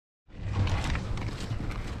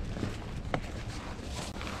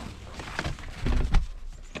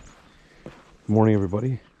Morning,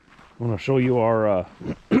 everybody. I want to show you our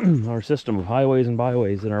our system of highways and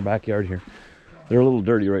byways in our backyard here. They're a little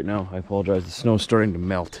dirty right now. I apologize. The snow's starting to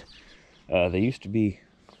melt. They used to be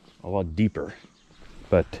a lot deeper,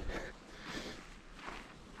 but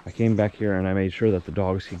I came back here and I made sure that the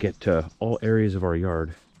dogs could get to all areas of our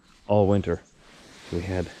yard all winter. So we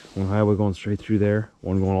had one highway going straight through there,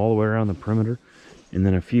 one going all the way around the perimeter, and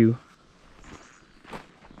then a few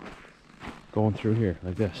going through here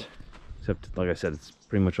like this. Except, like I said, it's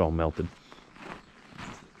pretty much all melted.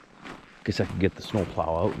 Guess I could get the snow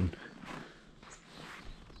plow out and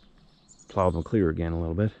plow them clear again a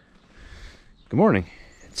little bit. Good morning.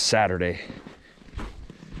 It's Saturday.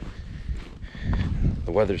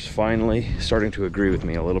 The weather's finally starting to agree with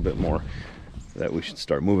me a little bit more that we should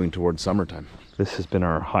start moving towards summertime. This has been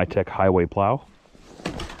our high-tech highway plow.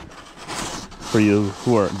 For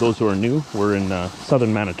those who are new, we're in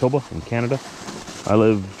southern Manitoba in Canada. I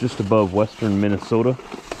live just above western Minnesota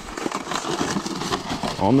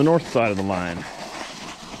on the north side of the line.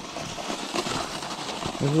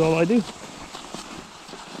 This is all I do.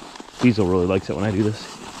 Diesel really likes it when I do this.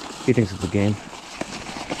 He thinks it's a game.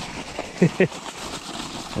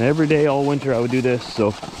 And every day all winter I would do this, so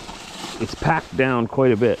it's packed down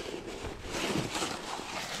quite a bit.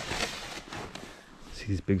 See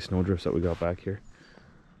these big snowdrifts that we got back here?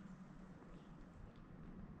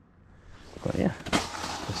 But yeah,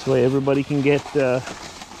 this way everybody can get to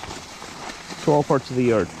all parts of the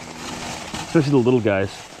yard. Especially the little guys,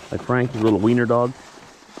 like Frank, his little wiener dog.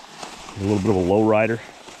 He's a little bit of a low rider.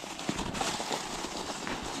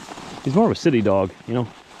 He's more of a city dog, you know,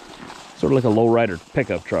 sort of like a low rider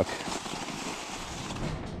pickup truck.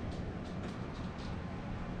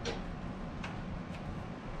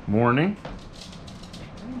 Morning.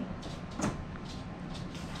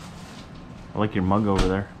 I like your mug over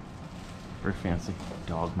there. Very fancy.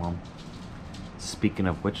 Dog mom. Speaking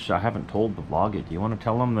of which, I haven't told the vlog it. Do you want to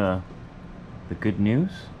tell them the good news?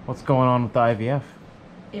 What's going on with the IVF?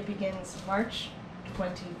 It begins March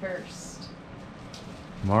 21st.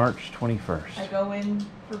 March 21st. I go in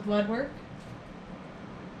for blood work,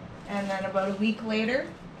 and then about a week later,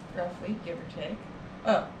 roughly, give or take.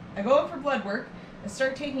 Oh, I go in for blood work, I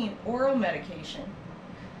start taking an oral medication.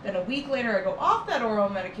 Then a week later, I go off that oral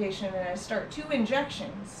medication and I start 2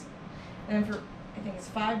 injections. And then for, I think it's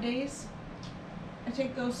 5 days, I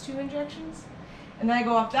take those 2 injections. And then I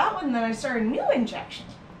go off that one, and then I start a new injection.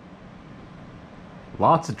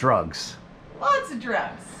 Lots of drugs. Lots of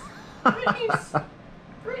drugs.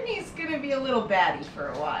 Brittany's gonna be a little batty for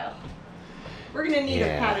a while. We're gonna need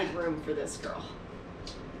a padded room for this girl.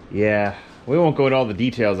 Yeah, we won't go into all the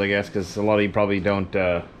details, I guess, because a lot of you probably don't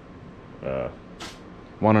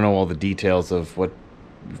want to know all the details of what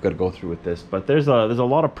we've got to go through with this. But there's a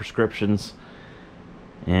lot of prescriptions,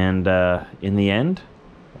 and in the end,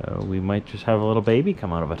 we might just have a little baby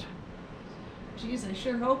come out of it. Geez, I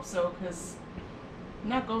sure hope so, because I'm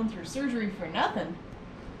not going through surgery for nothing.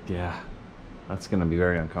 Yeah, that's going to be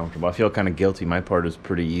very uncomfortable. I feel kind of guilty. My part is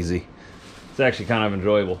pretty easy. It's actually kind of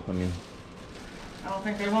enjoyable. I mean, I don't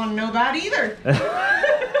think they want to know that either.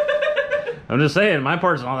 I'm just saying, my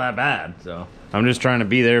part's not that bad, so I'm just trying to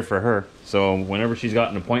be there for her. So whenever she's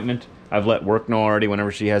got an appointment, I've let work know already.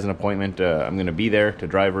 Whenever she has an appointment, I'm going to be there to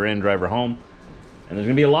drive her in, drive her home. And there's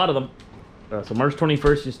going to be a lot of them. So March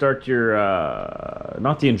 21st, you start your,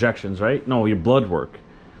 not the injections, right? No, your blood work.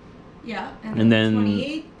 Yeah, and then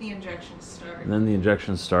 28th, the injections start. And then the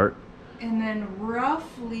injections start. And then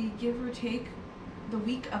roughly, give or take, the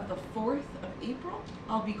week of the 4th of April,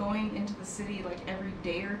 I'll be going into the city like every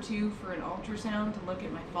day or 2 for an ultrasound to look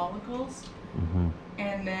at my follicles. Mm-hmm.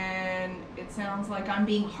 And then it sounds like I'm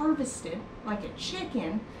being harvested like a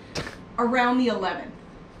chicken around the 11th,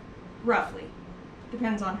 roughly.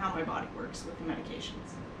 Depends on how my body works with the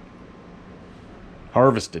medications.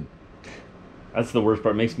 Harvested. That's the worst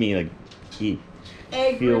part. It makes me like feel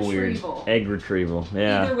retrieval. Weird. Egg retrieval.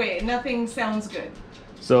 Yeah. Either way, nothing sounds good.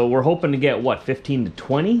 So we're hoping to get what, 15 to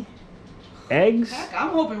 20 eggs? Heck, I'm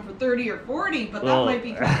hoping for 30 or 40, but that might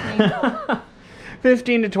be painful.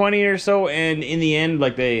 15 to 20 or so, and in the end,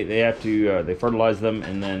 like they have to they fertilize them,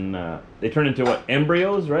 and then they turn into what,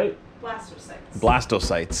 embryos, right? Blastocytes.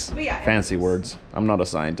 Blastocytes. But yeah, fancy embryos. Words. I'm not a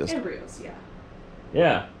scientist. Embryos, yeah.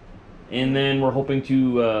 Yeah, and then we're hoping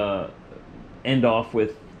to end off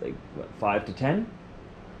with like what, 5 to 10.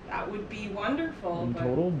 That would be wonderful. In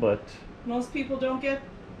total, but most people don't get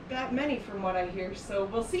that many from what I hear, so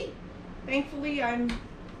we'll see. Thankfully, I'm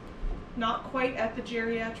not quite at the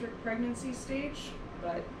geriatric pregnancy stage,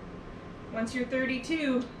 but once you're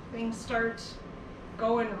 32, things start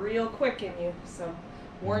going real quick in you, so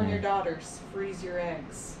warn your daughters, freeze your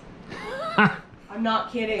eggs. I'm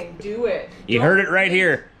not kidding. Do it. You heard it right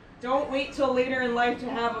here. Don't wait till later in life to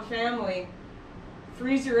have a family.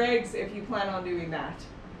 Freeze your eggs if you plan on doing that.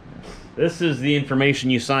 This is the information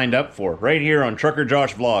you signed up for, right here on Trucker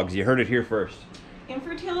Josh Vlogs. You heard it here first.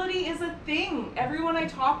 Infertility is a thing. Everyone I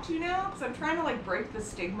talk to now, because I'm trying to like break the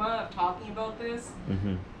stigma of talking about this.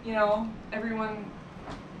 You know, everyone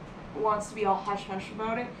wants to be all hush-hush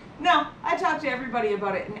about it. No, I talk to everybody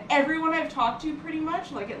about it, and everyone I've talked to pretty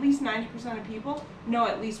much, like at least 90% of people, know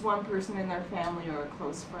at least one person in their family or a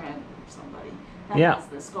close friend or somebody that has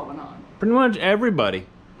this going on. Pretty much everybody.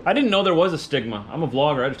 I didn't know there was a stigma. I'm a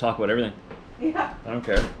vlogger. I just talk about everything. Yeah. I don't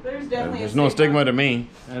care. There's definitely There's no stigma to me.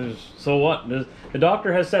 So what? The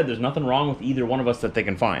doctor has said there's nothing wrong with either one of us that they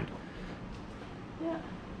can find.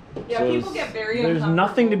 Yeah, so people get very uncomfortable. There's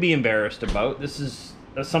nothing to be embarrassed about. This is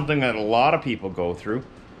something that a lot of people go through.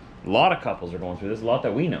 A lot of couples are going through this. A lot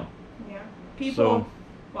that we know. Yeah. People,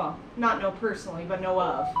 well, not know personally, but know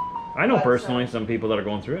of. I know personally some people that are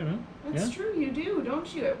going through it. Huh? That's true. You do,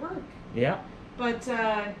 don't you, at work? Yeah. But,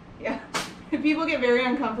 yeah. People get very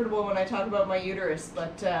uncomfortable when I talk about my uterus,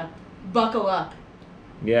 but buckle up.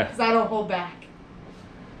 Yeah. Because I don't hold back.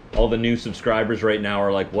 All the new subscribers right now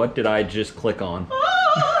are like, what did I just click on?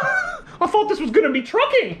 I thought this was going to be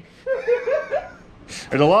trucking.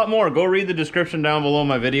 There's a lot more. Go read the description down below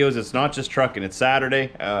my videos. It's not just trucking. It's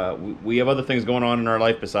Saturday. We have other things going on in our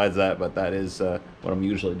life besides that, but that is what I'm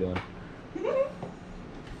usually doing.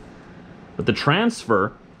 But the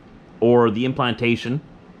transfer or the implantation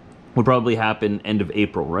would probably happen end of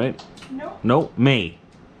April, right? No. No, May.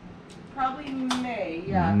 Probably May,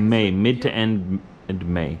 yeah. May, mid to end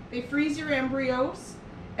May. They freeze your embryos,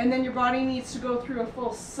 and then your body needs to go through a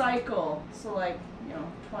full cycle. So like,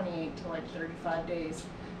 28 to like 35 days.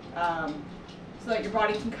 So that your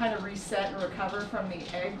body can kind of reset and recover from the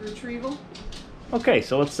egg retrieval. Okay,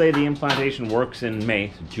 so let's say the implantation works in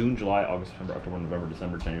May. So June, July, August, September, October, November,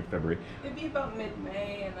 December, January, February. It'd be about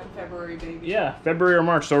mid-May and then February, baby. Yeah, February or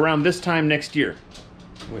March. So around this time next year,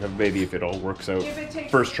 we have a baby if it all works out. If it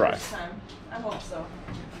takes first try. First time. I hope so.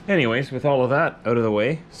 Anyways, with all of that out of the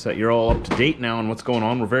way, so that you're all up to date now on what's going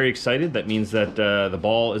on, we're very excited. That means that the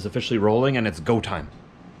ball is officially rolling and it's go time.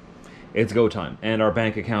 It's go time. And our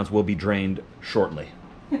bank accounts will be drained shortly.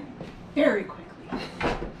 Very quickly.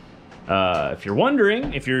 If you're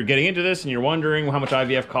wondering, if you're getting into this and you're wondering how much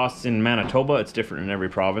IVF costs in Manitoba, it's different in every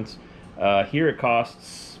province. Here it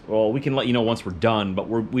costs, well, we can let you know once we're done, but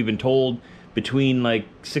we've been told between like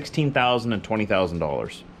 $16,000 and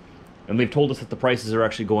 $20,000. And they've told us that the prices are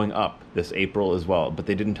actually going up this April as well, but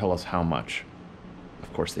they didn't tell us how much.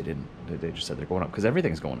 Of course they didn't. They just said they're going up because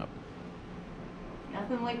everything's going up.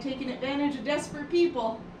 Nothing like taking advantage of desperate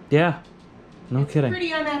people. Yeah, no it's kidding.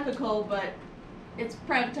 Pretty unethical, but it's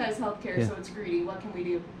privatized healthcare, so it's greedy. What can we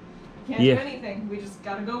do? We can't do anything. We just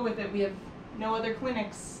gotta go with it. We have no other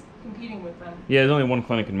clinics competing with them. Yeah, there's only one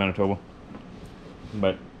clinic in Manitoba.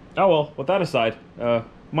 But oh well. With that aside,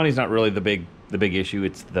 money's not really the big issue.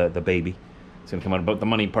 It's the baby. It's gonna come out. But the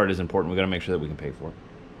money part is important. We gotta make sure that we can pay for it.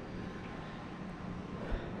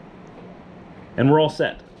 And we're all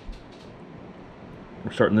set.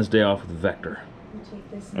 We're starting this day off with Vector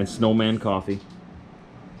and Snowman coffee.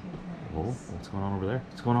 Oh, what's going on over there?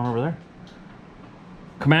 What's going on over there?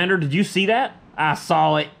 Commander, did you see that? I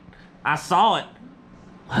saw it. I saw it.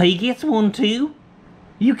 He gets one too?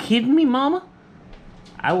 You kidding me, Mama?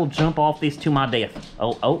 I will jump off this to my death.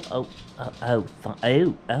 Oh,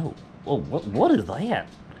 what is that?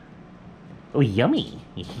 Oh, yummy.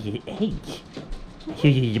 Hey,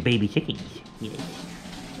 your baby chickens.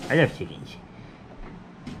 I love chickens.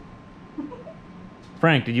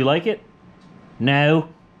 Frank, did you like it? No.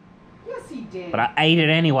 Yes, he did. But I ate it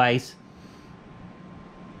anyways.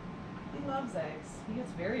 He loves eggs. He gets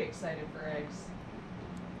very excited for eggs.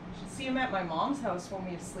 You should see him at my mom's house when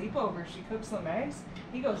we have sleepover. She cooks them eggs.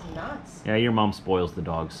 He goes nuts. Yeah, your mom spoils the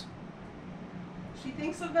dogs. She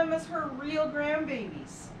thinks of them as her real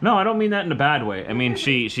grandbabies. No, I don't mean that in a bad way. I mean,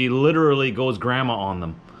 she literally goes grandma on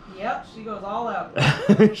them. Yep, she goes all out.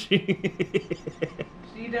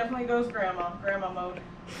 She definitely goes grandma mode.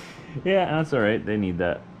 Yeah, that's all right. They need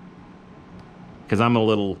that. Cause I'm a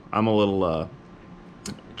little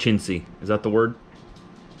chintzy. Is that the word?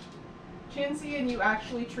 Chintzy, and you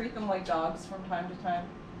actually treat them like dogs from time to time.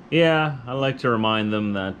 Yeah, I like to remind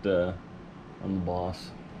them that I'm the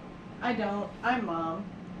boss. I don't. I'm mom.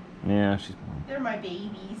 Yeah, she's mom. They're my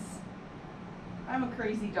babies. I'm a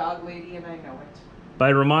crazy dog lady, and I know it. By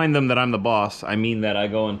remind them that I'm the boss, I mean that I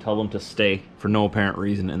go and tell them to stay for no apparent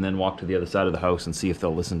reason and then walk to the other side of the house and see if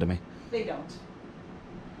they'll listen to me. They don't.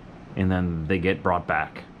 And then they get brought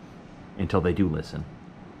back until they do listen.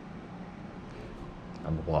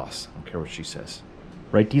 I'm the boss. I don't care what she says.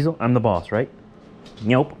 Right, Diesel? I'm the boss, right?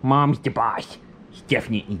 Nope, Mom's the boss. She's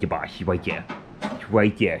definitely the boss. She's right there. She's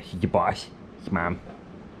right there. She's the boss. It's Mom.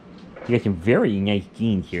 You got some very nice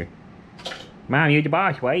jeans here. Mom, you're the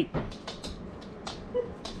boss, right?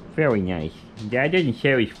 Very nice. Dad doesn't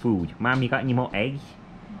share his food. Mom, you got any more eggs?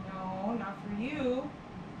 No, not for you.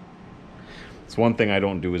 It's one thing I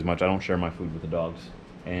don't do as much. I don't share my food with the dogs.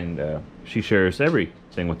 And she shares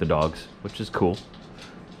everything with the dogs, which is cool.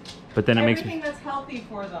 But then it makes me... Everything that's healthy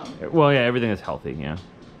for them. Well, yeah, everything that's healthy, yeah.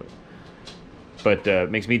 But it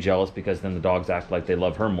makes me jealous because then the dogs act like they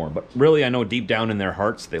love her more. But really, I know deep down in their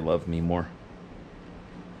hearts, they love me more.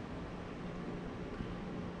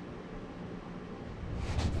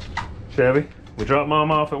 Chevy, we dropped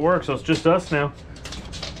Mom off at work, so it's just us now.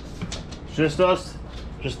 It's just us.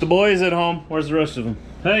 Just the boys at home. Where's the rest of them?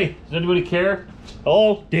 Hey, does anybody care?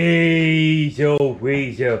 Hello? Diesel,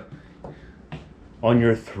 Weasel. On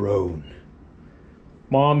your throne.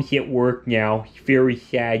 Mom's at work now. It's a very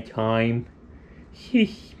sad time.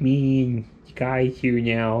 She's mean. The guy's here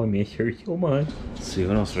now. I miss her so much. Let's see,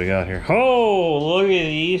 what else we got here? Oh, look at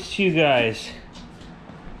these two guys.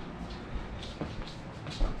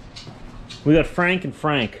 We got Frank and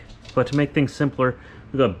Frank. But to make things simpler,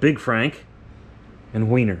 we got Big Frank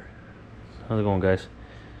and Wiener. How's it going, guys?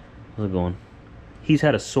 How's it going? He's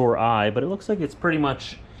had a sore eye, but it looks like it's pretty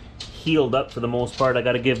much healed up for the most part. I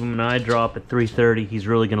gotta give him an eye drop at 3:30. He's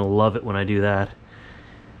really gonna love it when I do that.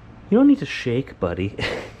 You don't need to shake, buddy.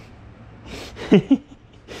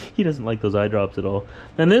 He doesn't like those eye drops at all.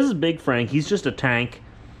 And this is Big Frank. He's just a tank.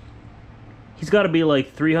 He's got to be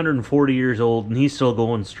like 340 years old, and he's still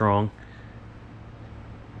going strong.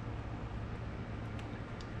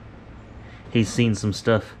 He's seen some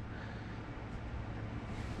stuff.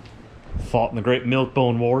 Fought in the Great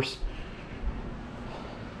Milkbone Wars.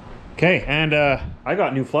 Okay, and I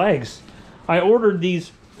got new flags. I ordered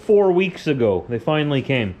these 4 weeks ago. They finally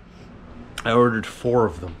came. I ordered 4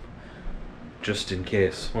 of them. Just in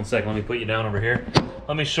case. One second, let me put you down over here.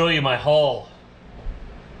 Let me show you my haul.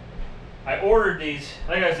 I ordered these,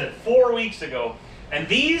 like I said, 4 weeks ago. And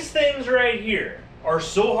these things right here are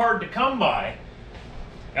so hard to come by,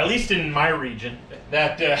 at least in my region,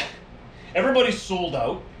 that everybody's sold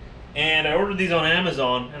out. And I ordered these on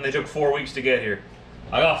Amazon, and they took 4 weeks to get here.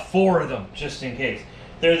 I got 4 of them, just in case.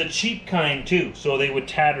 They're the cheap kind, too, so they would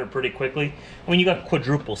tatter pretty quickly. I mean, you got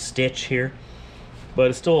quadruple stitch here,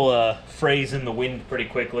 but it still frays in the wind pretty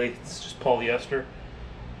quickly. It's just polyester.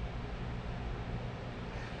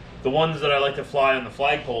 The ones that I like to fly on the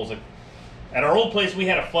flagpoles, like, at our old place, we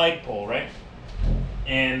had a flagpole, right?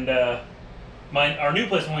 And our new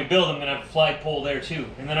place, when we build, I'm gonna have a flagpole there too.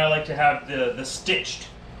 And then I like to have the stitched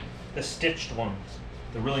ones,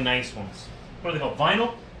 the really nice ones. What are they called?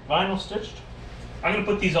 Vinyl stitched. I'm gonna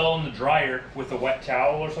put these all in the dryer with a wet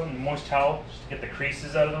towel or something, a moist towel, just to get the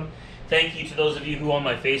creases out of them. Thank you to those of you who on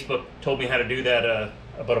my Facebook told me how to do that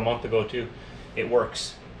about a month ago too. It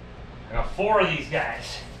works. I got 4 of these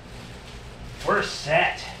guys. We're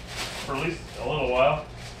set for at least a little while.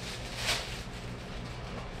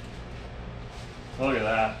 Look at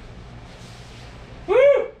that.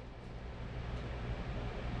 Woo!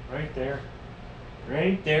 Right there.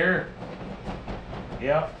 Right there.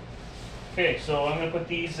 Yep. Okay, so I'm going to put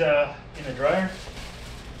these in the dryer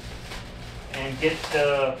and get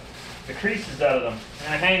the creases out of them.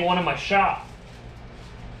 And I hang one in my shop.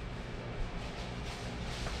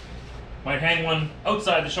 Might hang one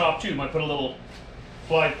outside the shop too. Might put a little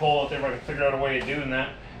flagpole out there if I can figure out a way of doing that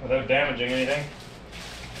without damaging anything.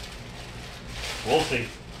 We'll see.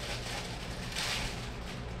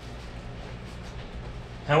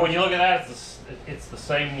 And when you look at that, it's the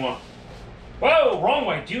same one. Whoa, wrong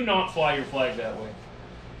way. Do not fly your flag that way.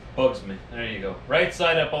 Bugs me. There you go. Right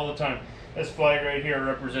side up all the time. This flag right here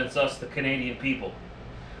represents us, the Canadian people.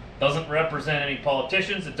 Doesn't represent any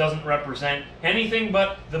politicians. It doesn't represent anything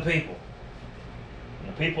but the people. And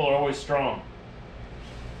the people are always strong.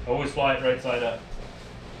 Always fly it right side up.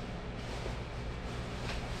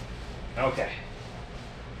 Okay.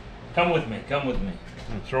 Come with me. Come with me.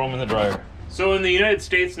 I'm gonna throw them in the dryer. So in the United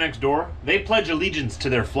States next door, they pledge allegiance to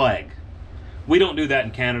their flag. We don't do that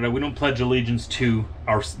in Canada. We don't pledge allegiance to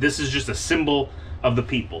our... This is just a symbol of the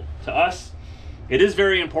people. To us, it is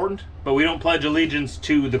very important, but we don't pledge allegiance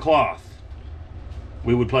to the cloth.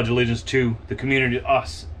 We would pledge allegiance to the community,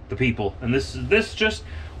 us, the people. And this just,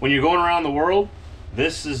 when you're going around the world,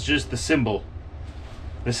 this is just the symbol.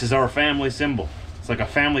 This is our family symbol. It's like a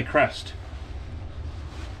family crest.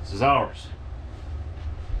 This is ours.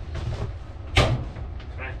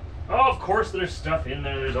 Okay. Oh, of course there's stuff in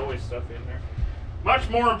there. There's always stuff in there. Much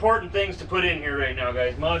more important things to put in here right now,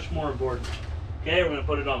 guys. Much more important. Okay, we're gonna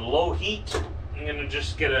put it on low heat. I'm gonna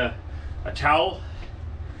just get a towel,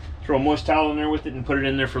 throw a moist towel in there with it and put it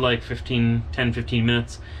in there for like 10, 15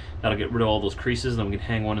 minutes. That'll get rid of all those creases, then we can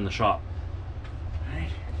hang one in the shop. All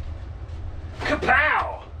right.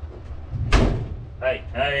 Kapow! Hey,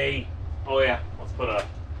 hey. Oh yeah, let's put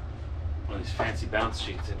one of these fancy bounce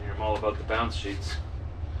sheets in here. I'm all about the bounce sheets.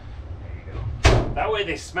 There you go. That way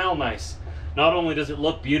they smell nice. Not only does it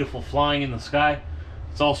look beautiful flying in the sky,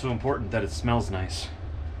 it's also important that it smells nice.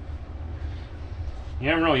 You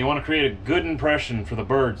never know, you want to create a good impression for the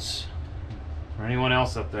birds or anyone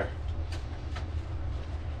else up there.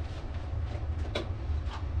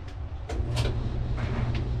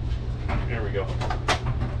 There we go.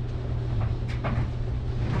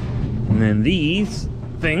 And then these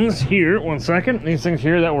things here, one second, these things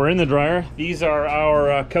here that were in the dryer, these are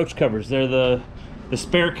our couch covers. They're the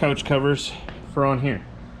spare couch covers for on here.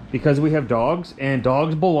 Because we have dogs and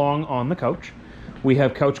dogs belong on the couch, we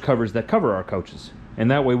have couch covers that cover our couches. And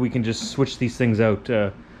that way we can just switch these things out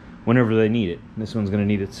whenever they need it. This one's gonna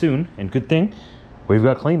need it soon, and good thing we've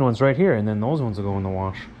got clean ones right here, and then those ones will go in the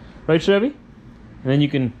wash. Right, Chevy? And then you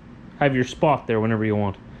can have your spot there whenever you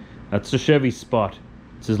want. That's the Chevy's spot.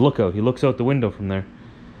 It's his lookout. He looks out the window from there.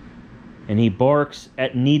 And he barks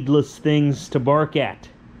at needless things to bark at.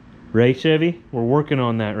 Right, Chevy? We're working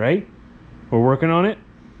on that, right? We're working on it?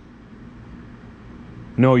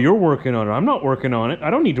 No, you're working on it. I'm not working on it. I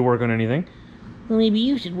don't need to work on anything. Well, maybe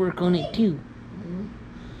you should work on it too.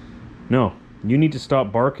 No, you need to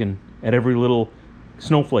stop barking at every little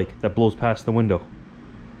snowflake that blows past the window.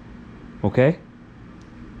 Okay?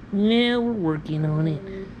 Yeah, we're working on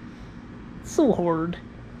it. It's so hard.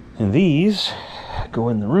 And these go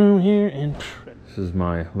in the room here, and this is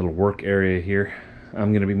my little work area here.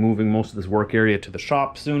 I'm going to be moving most of this work area to the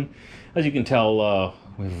shop soon. As you can tell,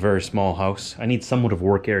 we have a very small house. I need somewhat of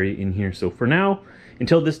work area in here. So for now,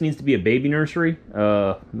 until this needs to be a baby nursery,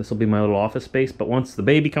 this will be my little office space. But once the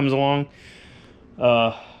baby comes along,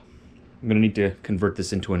 I'm going to need to convert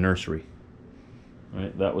this into a nursery. All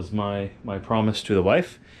right, that was my promise to the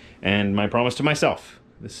wife and my promise to myself.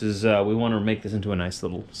 This is, we want to make this into a nice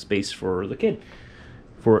little space for the kid.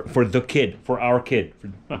 For the kid. For our kid.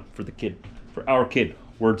 For the kid. For our kid.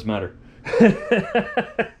 Words matter.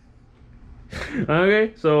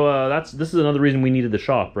 Okay, so this is another reason we needed the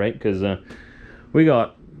shop, right? Because we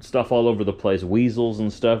got stuff all over the place. Weasels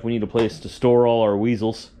and stuff. We need a place to store all our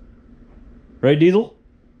weasels. Right, Diesel?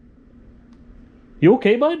 You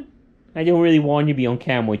okay, bud? I don't really want you to be on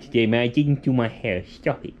camera today, man. I didn't do my hair.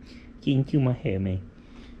 Stop it. Didn't do my hair, man.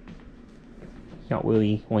 Not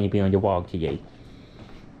really want you to be on the vlog today.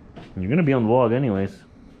 You're gonna be on the vlog anyways.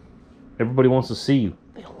 Everybody wants to see you.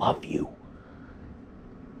 They love you.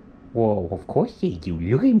 Whoa, of course they do.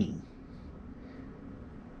 Look at me.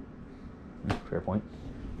 Fair point.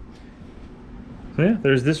 So yeah,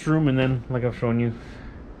 there's this room, and then, like I've shown you,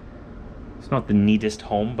 it's not the neatest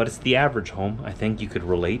home, but it's the average home. I think you could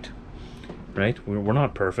relate, right? We're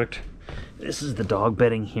not perfect. This is the dog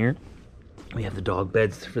bedding here. We have the dog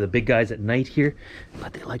beds for the big guys at night here,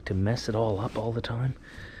 but they like to mess it all up all the time.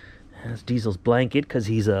 That's Diesel's blanket, because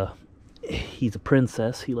he's a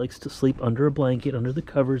princess. He likes to sleep under a blanket, under the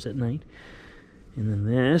covers at night. And then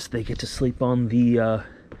this, they get to sleep on the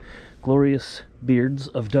glorious beards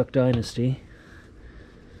of Duck Dynasty.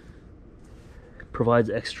 Provides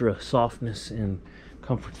extra softness and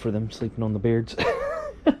comfort for them sleeping on the beards.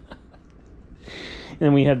 And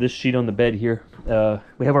then we have this sheet on the bed here.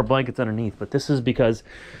 We have our blankets underneath, but this is because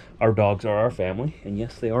our dogs are our family, and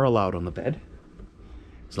yes, they are allowed on the bed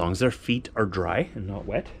as long as their feet are dry and not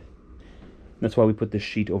wet. That's why we put this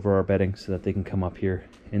sheet over our bedding, so that they can come up here.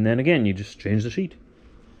 And then again, you just change the sheet.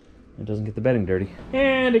 It doesn't get the bedding dirty.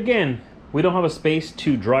 And again, we don't have a space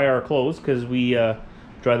to dry our clothes because we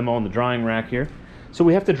dry them all in the drying rack here. So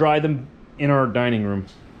we have to dry them in our dining room.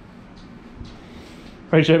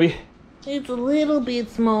 Right, Chevy? It's a little bit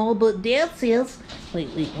small, but Dad says... Wait,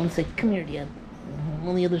 one sec. Come here, Dad. I'm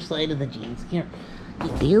on the other side of the jeans. Here.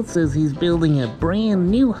 Dad says he's building a brand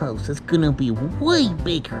new house that's gonna be way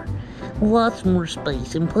bigger. Lots more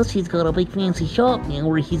space, and plus he's got a big fancy shop now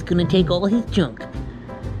where he's gonna take all his junk.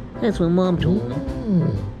 That's what Mom told me.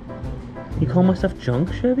 You call my stuff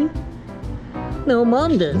junk, Chevy? No,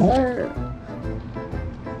 Mom does.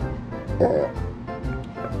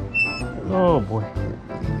 Oh boy.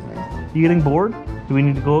 You getting bored? Do we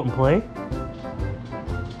need to go out and play?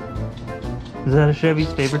 Is that a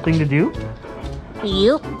Chevy's favorite thing to do?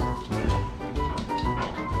 Yep.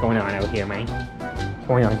 What's going on out here, man? What's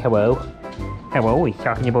going on? Hello? Hello? Are we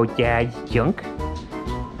talking about Dad's junk?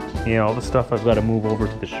 Yeah, all the stuff I've got to move over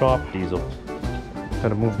to the shop, Diesel. Got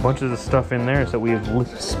to move bunches of stuff in there so that we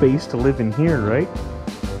have space to live in here, right?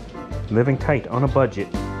 Living tight on a budget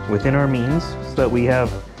within our means so that we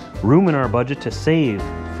have room in our budget to save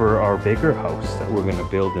for our bigger house that we're going to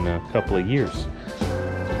build in a couple of years.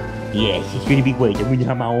 Yes, it's gonna be great. I'm gonna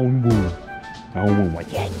have my own room. My own room, like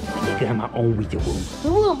that. I'm gonna have my own little room. I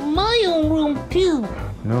want my own room too.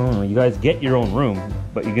 No, you guys get your own room,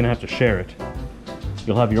 but you're going to have to share it.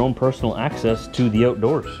 You'll have your own personal access to the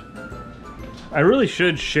outdoors. I really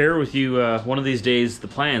should share with you one of these days the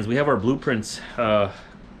plans. We have our blueprints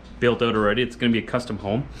built out already. It's going to be a custom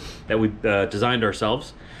home that we designed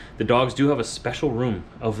ourselves. The dogs do have a special room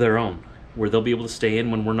of their own where they'll be able to stay in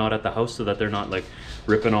when we're not at the house so that they're not like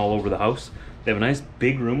ripping all over the house. They have a nice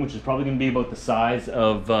big room, which is probably going to be about the size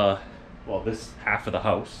of, well, this half of the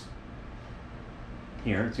house.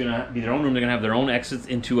 Here, it's going to be their own room. They're going to have their own exits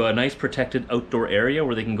into a nice protected outdoor area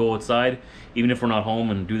where they can go outside, even if we're not home,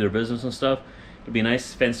 and do their business and stuff. It'll be a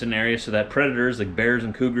nice fenced-in area so that predators like bears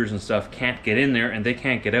and cougars and stuff can't get in there, and they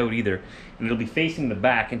can't get out either. And it'll be facing the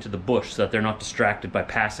back into the bush so that they're not distracted by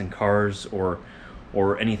passing cars or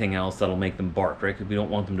anything else that'll make them bark, right? Because we don't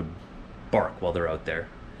want them to bark while they're out there.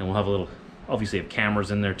 And we'll have a little, obviously have cameras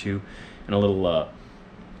in there too, and a little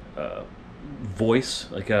voice,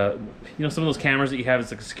 like you know, some of those cameras that you have, it's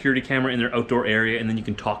like a security camera in their outdoor area, and then you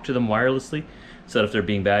can talk to them wirelessly, so that if they're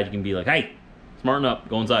being bad, you can be like, hey, smarten up,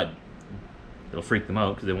 go inside. It'll freak them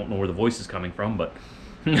out because they won't know where the voice is coming from, but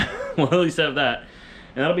we'll at least have that.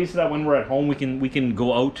 And that'll be so that when we're at home, we can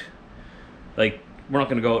go out. Like, we're not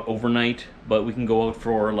going to go out overnight, but we can go out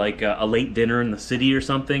for like a late dinner in the city or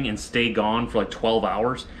something and stay gone for like 12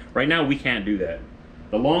 hours. Right now, we can't do that.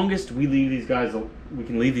 The longest we can leave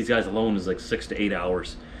these guys alone is like 6 to 8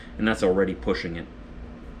 hours, and that's already pushing it.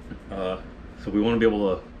 So we want to be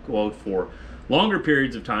able to go out for longer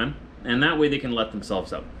periods of time, and that way they can let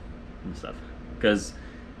themselves out and stuff. Because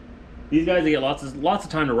these guys, they get lots of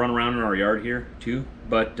time to run around in our yard here too,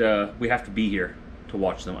 but we have to be here to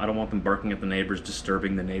watch them. I don't want them barking at the neighbors,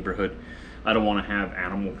 disturbing the neighborhood. I don't want to have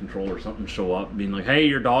animal control or something show up being like, hey,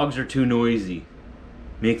 your dogs are too noisy,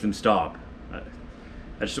 make them stop.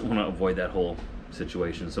 I just want to avoid that whole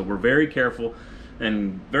situation. So we're very careful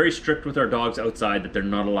and very strict with our dogs outside that they're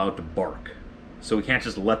not allowed to bark. So we can't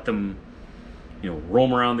just let them, you know,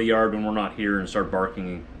 roam around the yard when we're not here and start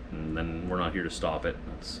barking, and then we're not here to stop it.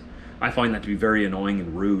 I find that to be very annoying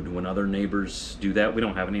and rude when other neighbors do that. We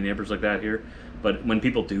don't have any neighbors like that here, but when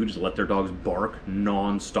people do just let their dogs bark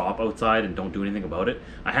non-stop outside and don't do anything about it.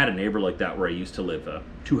 I had a neighbor like that where I used to live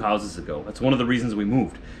 2 houses ago. That's one of the reasons we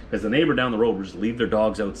moved, because the neighbor down the road would just leave their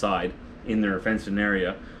dogs outside in their fenced-in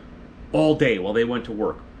area all day while they went to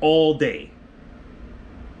work, all day,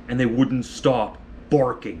 and they wouldn't stop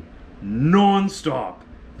barking non-stop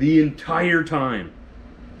the entire time.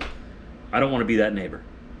 I don't want to be that neighbor.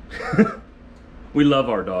 We love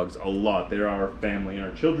our dogs a lot. They're our family and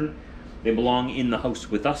our children. They belong in the house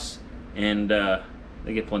with us, and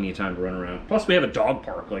they get plenty of time to run around. Plus, we have a dog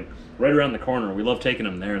park like right around the corner. We love taking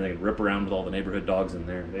them there, and they can rip around with all the neighborhood dogs in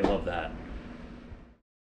there. They love that.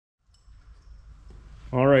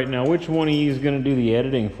 All right, now which one of you is going to do the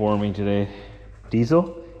editing for me today?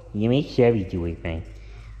 Diesel? You make Chevy do it, man.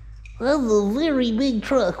 That's a very big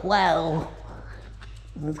truck, wow.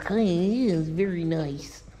 It kind of is very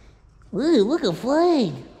nice. Ooh, look, a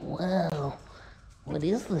flag. Wow. What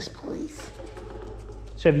is this place?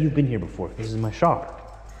 Chevy, you've been here before. This is my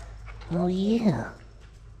shop. Oh, yeah.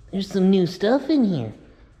 There's some new stuff in here.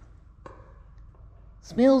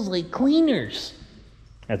 Smells like cleaners.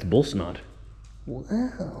 That's bull snot.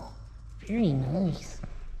 Wow. Very nice.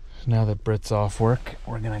 Now that Britt's off work,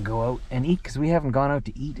 we're going to go out and eat because we haven't gone out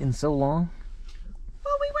to eat in so long.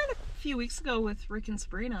 Well, we went a few weeks ago with Rick and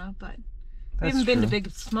Sabrina, but we haven't been to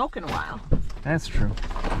Big Smoke in a while. That's true.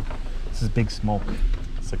 This is Big Smoke.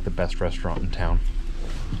 It's like the best restaurant in town.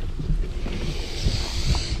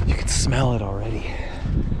 You can smell it already.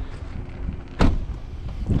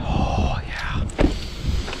 Oh, yeah.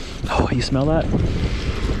 Oh, you smell that?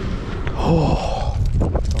 Oh.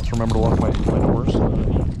 Let's remember to lock my doors.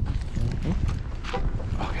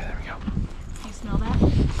 Okay, there we go. You smell that?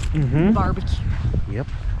 Mm-hmm. Barbecue. Yep.